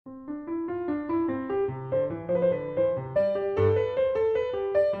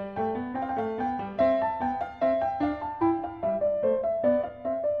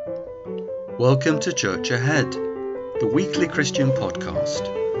Welcome to Church Ahead, the weekly Christian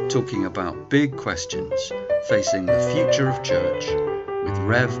podcast talking about big questions facing the future of church with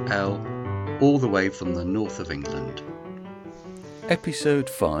Rev L all the way from the north of England. Episode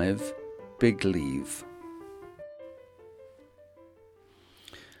 5, Big Leave.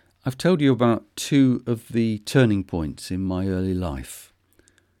 I've told you about two of the turning points in my early life: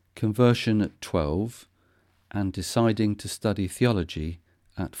 conversion at 12 and deciding to study theology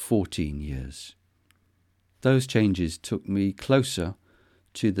at 14 years. Those changes took me closer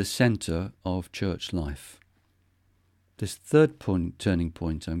to the centre of church life. This third turning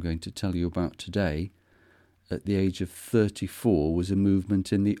point I'm going to tell you about today, at the age of 34, was a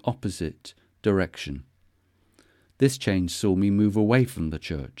movement in the opposite direction. This change saw me move away from the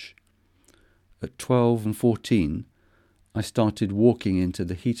church. At 12 and 14, I started walking into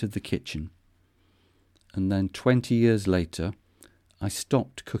the heat of the kitchen. And then 20 years later, I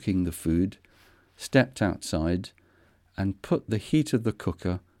stopped cooking the food, stepped outside, and put the heat of the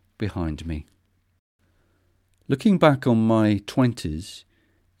cooker behind me. Looking back on my 20s,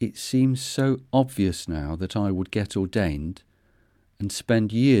 it seems so obvious now that I would get ordained and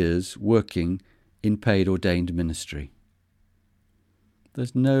spend years working in paid ordained ministry.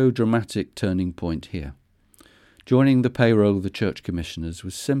 There's no dramatic turning point here. Joining the payroll of the church commissioners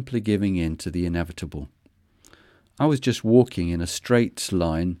was simply giving in to the inevitable. I was just walking in a straight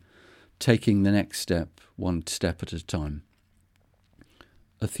line, taking the next step, one step at a time.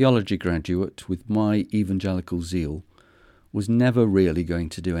 A theology graduate with my evangelical zeal was never really going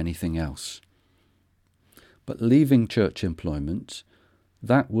to do anything else. But leaving church employment,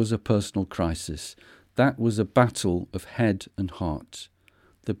 that was a personal crisis. That was a battle of head and heart,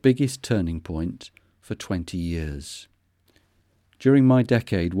 the biggest turning point for 20 years. During my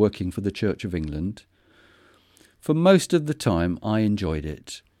decade working for the Church of England, for most of the time I enjoyed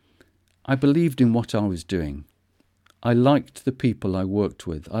it. I believed in what I was doing. I liked the people I worked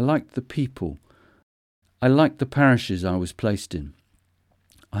with. I liked the people. I liked the parishes I was placed in.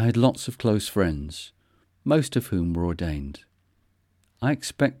 I had lots of close friends, most of whom were ordained. I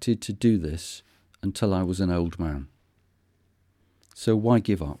expected to do this until I was an old man. So why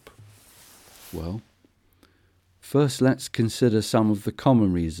give up? Well, first let's consider some of the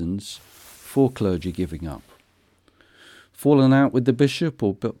common reasons for clergy giving up. Fallen out with the bishop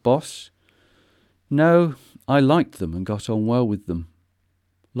or boss? No, I liked them and got on well with them.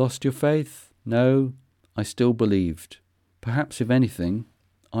 Lost your faith? No, I still believed. Perhaps, if anything,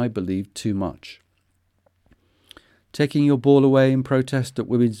 I believed too much. Taking your ball away in protest at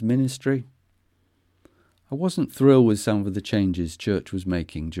women's ministry? I wasn't thrilled with some of the changes church was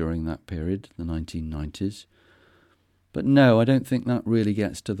making during that period, the 1990s. But no, I don't think that really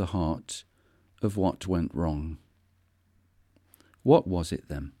gets to the heart of what went wrong. What was it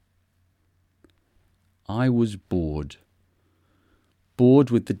then? I was bored. Bored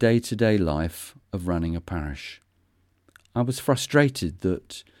with the day-to-day life of running a parish. I was frustrated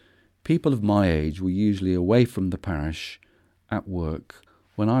that people of my age were usually away from the parish at work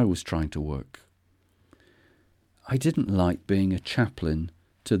when I was trying to work. I didn't like being a chaplain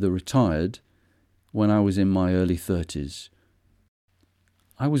to the retired when I was in my early 30s.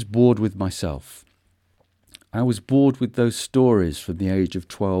 I was bored with myself. I was bored with those stories from the age of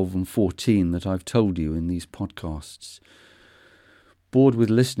 12 and 14 that I've told you in these podcasts. Bored with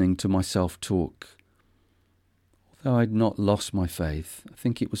listening to myself talk. Although I'd not lost my faith, I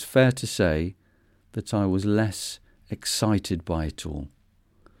think it was fair to say that I was less excited by it all.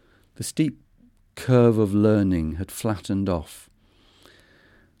 The steep curve of learning had flattened off.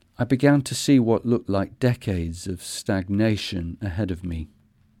 I began to see what looked like decades of stagnation ahead of me.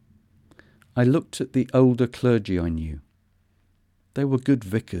 I looked at the older clergy I knew. They were good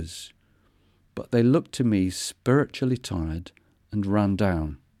vicars, but they looked to me spiritually tired and run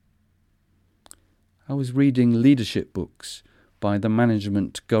down. I was reading leadership books by the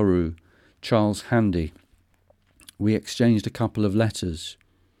management guru Charles Handy. We exchanged a couple of letters,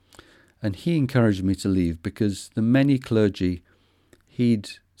 and he encouraged me to leave because the many clergy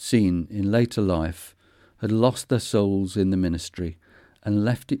he'd seen in later life had lost their souls in the ministry and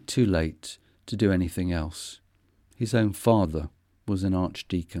left it too late to do anything else. His own father was an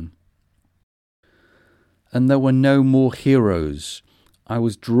archdeacon. And there were no more heroes. I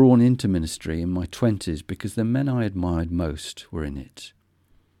was drawn into ministry in my 20s because the men I admired most were in it.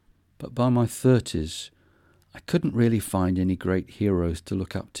 But by my 30s, I couldn't really find any great heroes to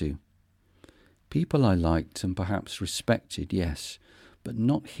look up to. People I liked and perhaps respected, yes, but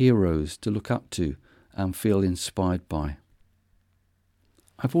not heroes to look up to and feel inspired by.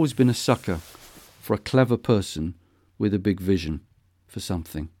 I've always been a sucker for a clever person with a big vision for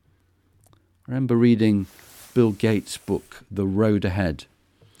something. I remember reading Bill Gates' book, The Road Ahead,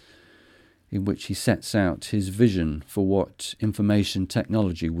 in which he sets out his vision for what information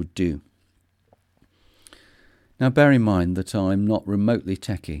technology would do. Now bear in mind that I'm not remotely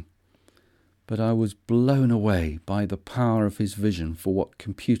techie, but I was blown away by the power of his vision for what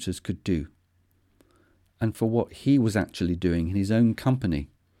computers could do, and for what he was actually doing in his own company,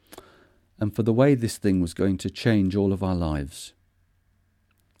 and for the way this thing was going to change all of our lives.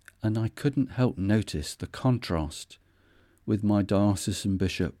 And I couldn't help notice the contrast with my diocesan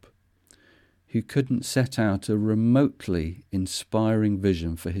bishop, who couldn't set out a remotely inspiring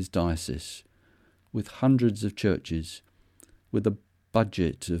vision for his diocese, with hundreds of churches, with a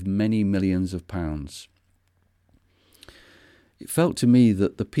budget of many millions of pounds. It felt to me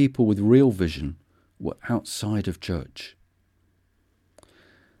that the people with real vision were outside of church.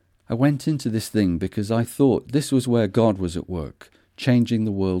 I went into this thing because I thought this was where God was at work, changing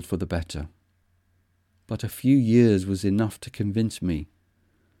the world for the better. But a few years was enough to convince me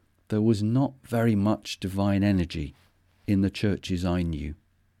there was not very much divine energy in the churches I knew.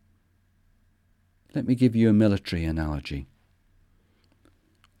 Let me give you a military analogy.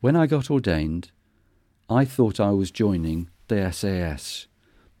 When I got ordained, I thought I was joining the SAS,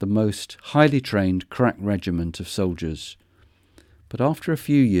 the most highly trained crack regiment of soldiers. But after a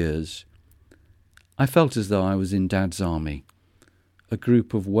few years, I felt as though I was in Dad's army, a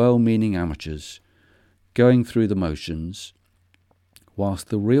group of well-meaning amateurs going through the motions, whilst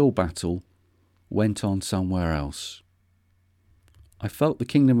the real battle went on somewhere else. I felt the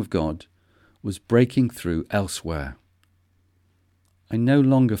kingdom of God was breaking through elsewhere. I no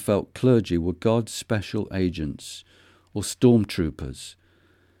longer felt clergy were God's special agents or stormtroopers,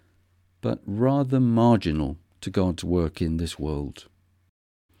 but rather marginal to God's work in this world.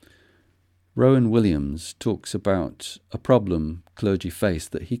 Rowan Williams talks about a problem clergy face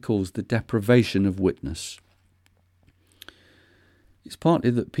that he calls the deprivation of witness. It's partly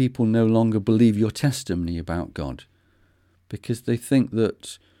that people no longer believe your testimony about God, because they think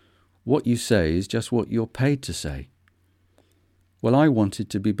that what you say is just what you're paid to say. Well, I wanted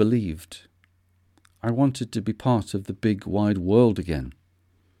to be believed. I wanted to be part of the big wide world again.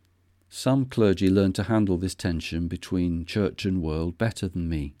 Some clergy learn to handle this tension between church and world better than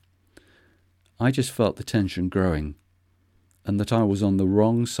me. I just felt the tension growing, and that I was on the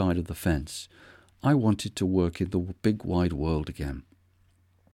wrong side of the fence. I wanted to work in the big wide world again.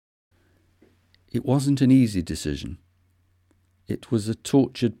 It wasn't an easy decision. It was a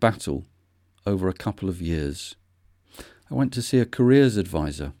tortured battle over a couple of years. I went to see a careers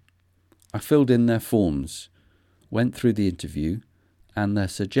advisor. I filled in their forms, went through the interview, and their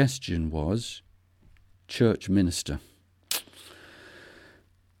suggestion was church minister.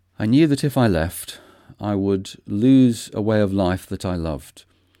 I knew that if I left, I would lose a way of life that I loved.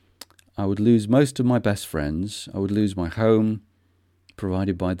 I would lose most of my best friends. I would lose my home,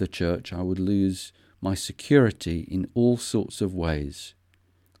 provided by the church. I would lose my security in all sorts of ways.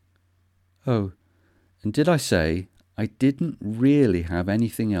 Oh, and did I say I didn't really have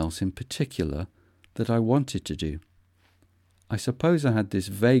anything else in particular that I wanted to do? I suppose I had this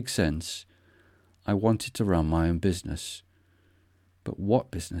vague sense I wanted to run my own business. But what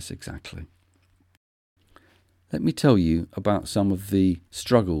business exactly? Let me tell you about some of the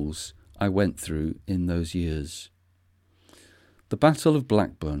struggles I went through in those years. The Battle of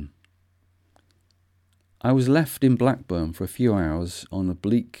Blackburn. I was left in Blackburn for a few hours on a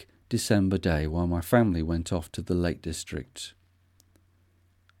bleak December day while my family went off to the Lake District.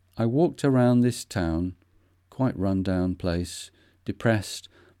 I walked around this town, quite run-down place, depressed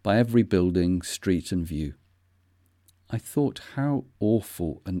by every building, street and view. I thought how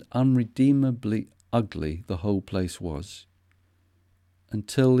awful and unredeemably ugly the whole place was,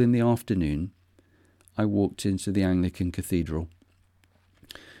 until in the afternoon I walked into the Anglican Cathedral.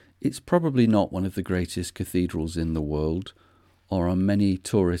 It's probably not one of the greatest cathedrals in the world, or on many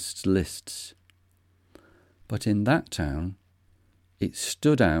tourists' lists. But in that town, it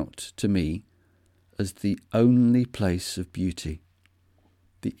stood out to me as the only place of beauty.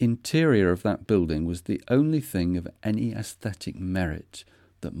 The interior of that building was the only thing of any aesthetic merit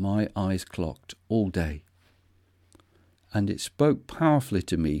that my eyes clocked all day. And it spoke powerfully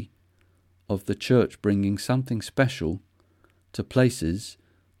to me of the church bringing something special to places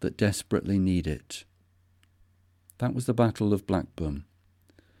that desperately need it. That was the Battle of Blackburn.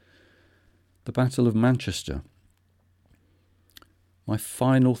 The Battle of Manchester. My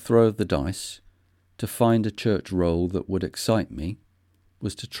final throw of the dice to find a church role that would excite me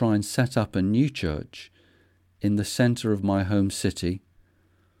was to try and set up a new church in the centre of my home city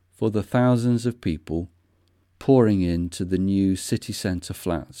for the thousands of people pouring into the new city centre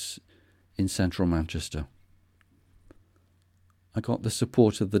flats in central Manchester. I got the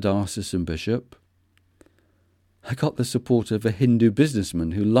support of the diocesan bishop. I got the support of a Hindu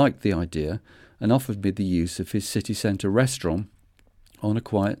businessman who liked the idea and offered me the use of his city centre restaurant on a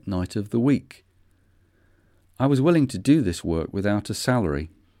quiet night of the week. I was willing to do this work without a salary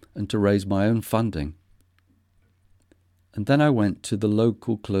and to raise my own funding. And then I went to the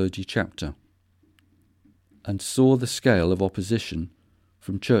local clergy chapter and saw the scale of opposition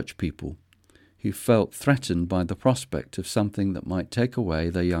from church people who felt threatened by the prospect of something that might take away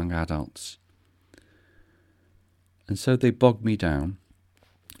their young adults. And so they bogged me down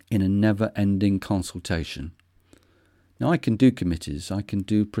in a never-ending consultation. Now I can do committees, I can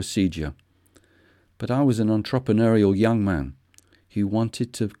do procedure, but I was an entrepreneurial young man who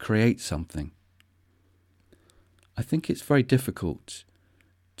wanted to create something. I think it's very difficult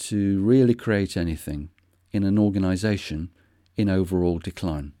to really create anything in an organisation in overall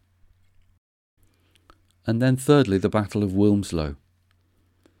decline. And then thirdly, the Battle of Wilmslow.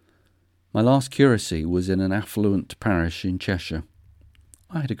 My last curacy was in an affluent parish in Cheshire.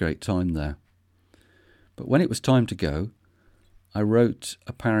 I had a great time there. But when it was time to go, I wrote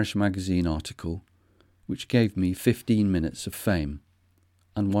a parish magazine article which gave me 15 minutes of fame,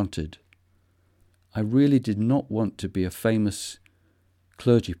 unwanted. I really did not want to be a famous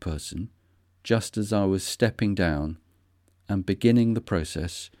clergy person just as I was stepping down and beginning the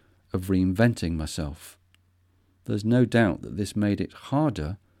process of reinventing myself. There's no doubt that this made it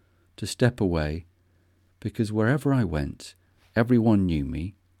harder to step away because wherever I went, everyone knew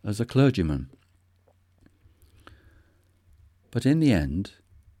me as a clergyman. But in the end,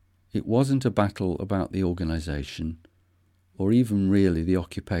 it wasn't a battle about the organisation or even really the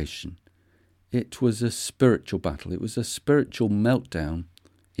occupation. It was a spiritual battle. It was a spiritual meltdown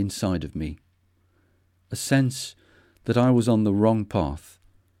inside of me. A sense that I was on the wrong path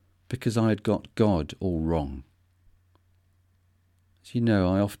because I had got God all wrong. As you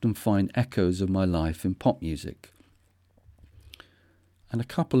know, I often find echoes of my life in pop music. And a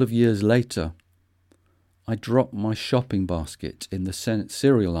couple of years later, I dropped my shopping basket in the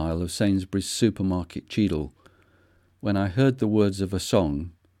cereal aisle of Sainsbury's supermarket Cheadle when I heard the words of a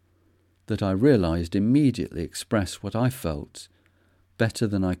song that I realised immediately expressed what I felt better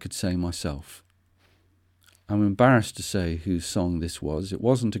than I could say myself. I'm embarrassed to say whose song this was. It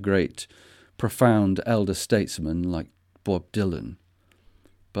wasn't a great, profound elder statesman like Bob Dylan,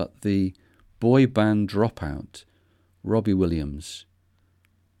 but the boy band dropout, Robbie Williams.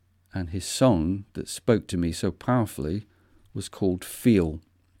 And his song that spoke to me so powerfully was called Feel.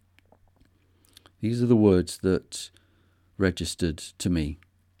 These are the words that registered to me.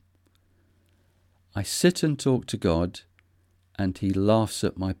 I sit and talk to God, and he laughs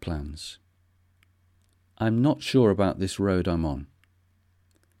at my plans. I'm not sure about this road I'm on.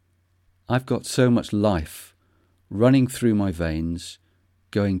 I've got so much life running through my veins,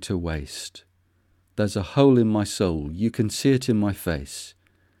 going to waste. There's a hole in my soul. You can see it in my face.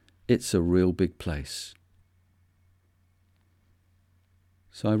 It's a real big place.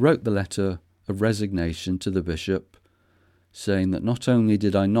 So I wrote the letter of resignation to the bishop, saying that not only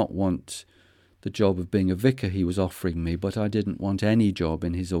did I not want the job of being a vicar he was offering me, but I didn't want any job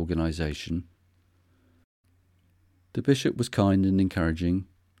in his organisation. The bishop was kind and encouraging.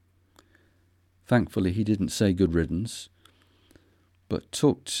 Thankfully, he didn't say good riddance, but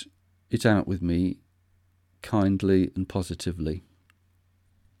talked it out with me kindly and positively.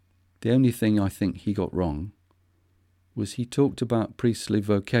 The only thing I think he got wrong was he talked about priestly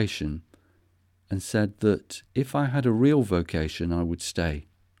vocation and said that if I had a real vocation, I would stay.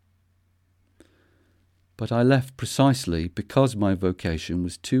 But I left precisely because my vocation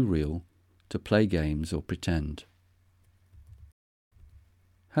was too real to play games or pretend.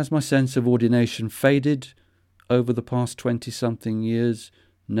 Has my sense of ordination faded over the past 20-something years?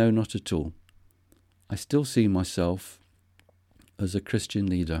 No, not at all. I still see myself as a Christian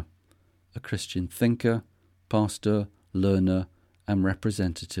leader, a Christian thinker, pastor, learner, and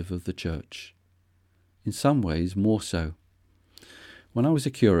representative of the church. In some ways, more so. When I was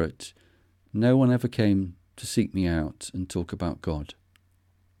a curate, no one ever came to seek me out and talk about God.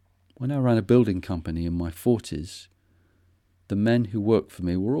 When I ran a building company in my 40s, the men who worked for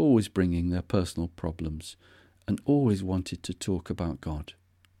me were always bringing their personal problems and always wanted to talk about God.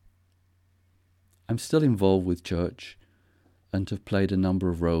 I'm still involved with church and have played a number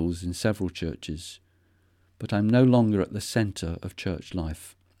of roles in several churches, but I'm no longer at the centre of church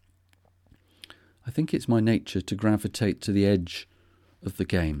life. I think it's my nature to gravitate to the edge of the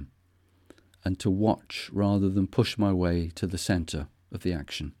game and to watch rather than push my way to the centre of the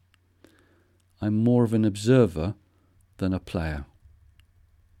action. I'm more of an observer than a player.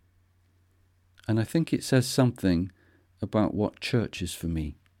 And I think it says something about what church is for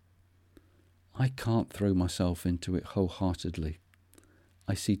me. I can't throw myself into it wholeheartedly.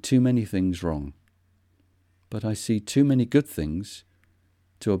 I see too many things wrong. But I see too many good things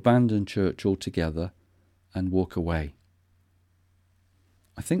to abandon church altogether and walk away.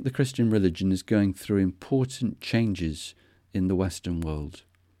 I think the Christian religion is going through important changes in the Western world.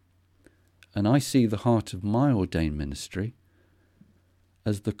 And I see the heart of my ordained ministry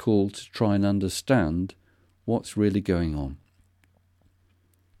as the call to try and understand what's really going on.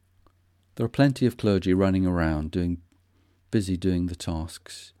 There are plenty of clergy running around busy doing the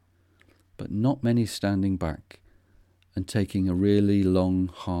tasks, but not many standing back and taking a really long,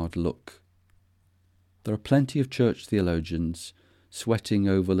 hard look. There are plenty of church theologians sweating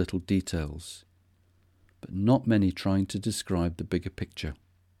over little details, but not many trying to describe the bigger picture.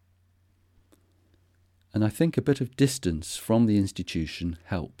 And I think a bit of distance from the institution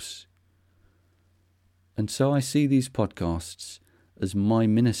helps. And so I see these podcasts as my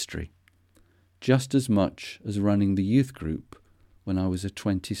ministry, just as much as running the youth group when I was a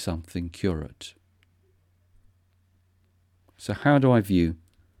 20-something curate. So how do I view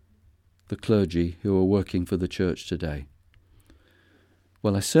the clergy who are working for the church today?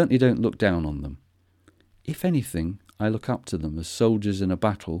 Well, I certainly don't look down on them. If anything, I look up to them as soldiers in a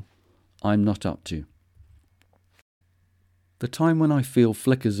battle I'm not up to. The time when I feel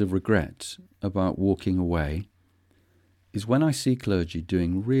flickers of regret about walking away is when I see clergy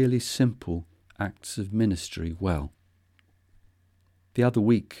doing really simple acts of ministry well. The other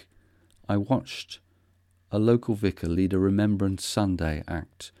week, I watched a local vicar lead a Remembrance Sunday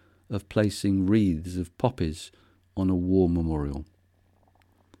act of placing wreaths of poppies on a war memorial.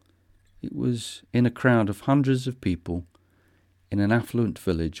 It was in a crowd of hundreds of people in an affluent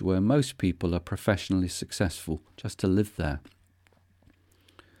village where most people are professionally successful just to live there.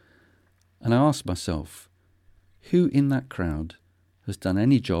 And I asked myself, who in that crowd has done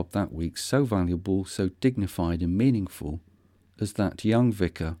any job that week so valuable, so dignified and meaningful as that young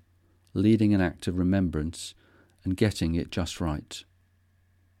vicar leading an act of remembrance and getting it just right?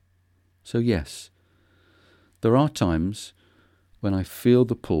 So yes, there are times when I feel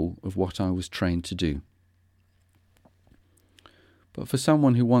the pull of what I was trained to do. But for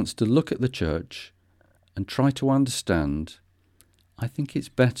someone who wants to look at the church and try to understand, I think it's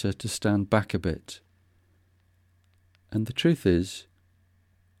better to stand back a bit. And the truth is,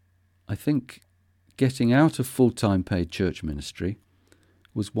 I think getting out of full-time paid church ministry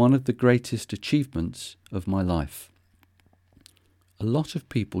was one of the greatest achievements of my life. A lot of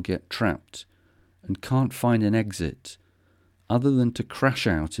people get trapped and can't find an exit other than to crash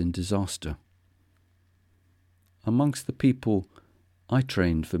out in disaster. Amongst the people I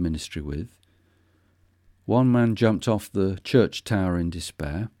trained for ministry with, one man jumped off the church tower in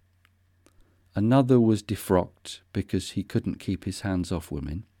despair, another was defrocked because he couldn't keep his hands off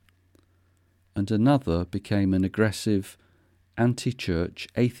women, and another became an aggressive, anti-church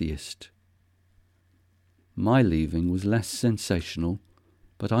atheist. My leaving was less sensational,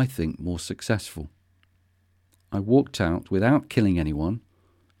 but I think more successful. I walked out without killing anyone,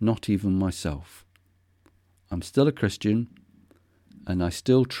 not even myself. I'm still a Christian, and I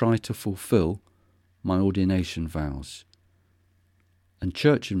still try to fulfill my ordination vows. And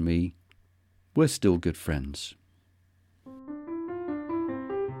church and me, we're still good friends.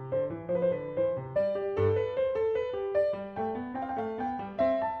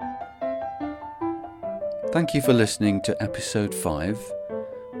 Thank you for listening to episode 5.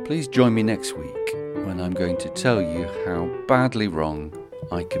 Please join me next week when I'm going to tell you how badly wrong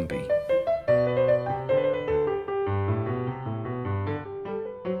I can be.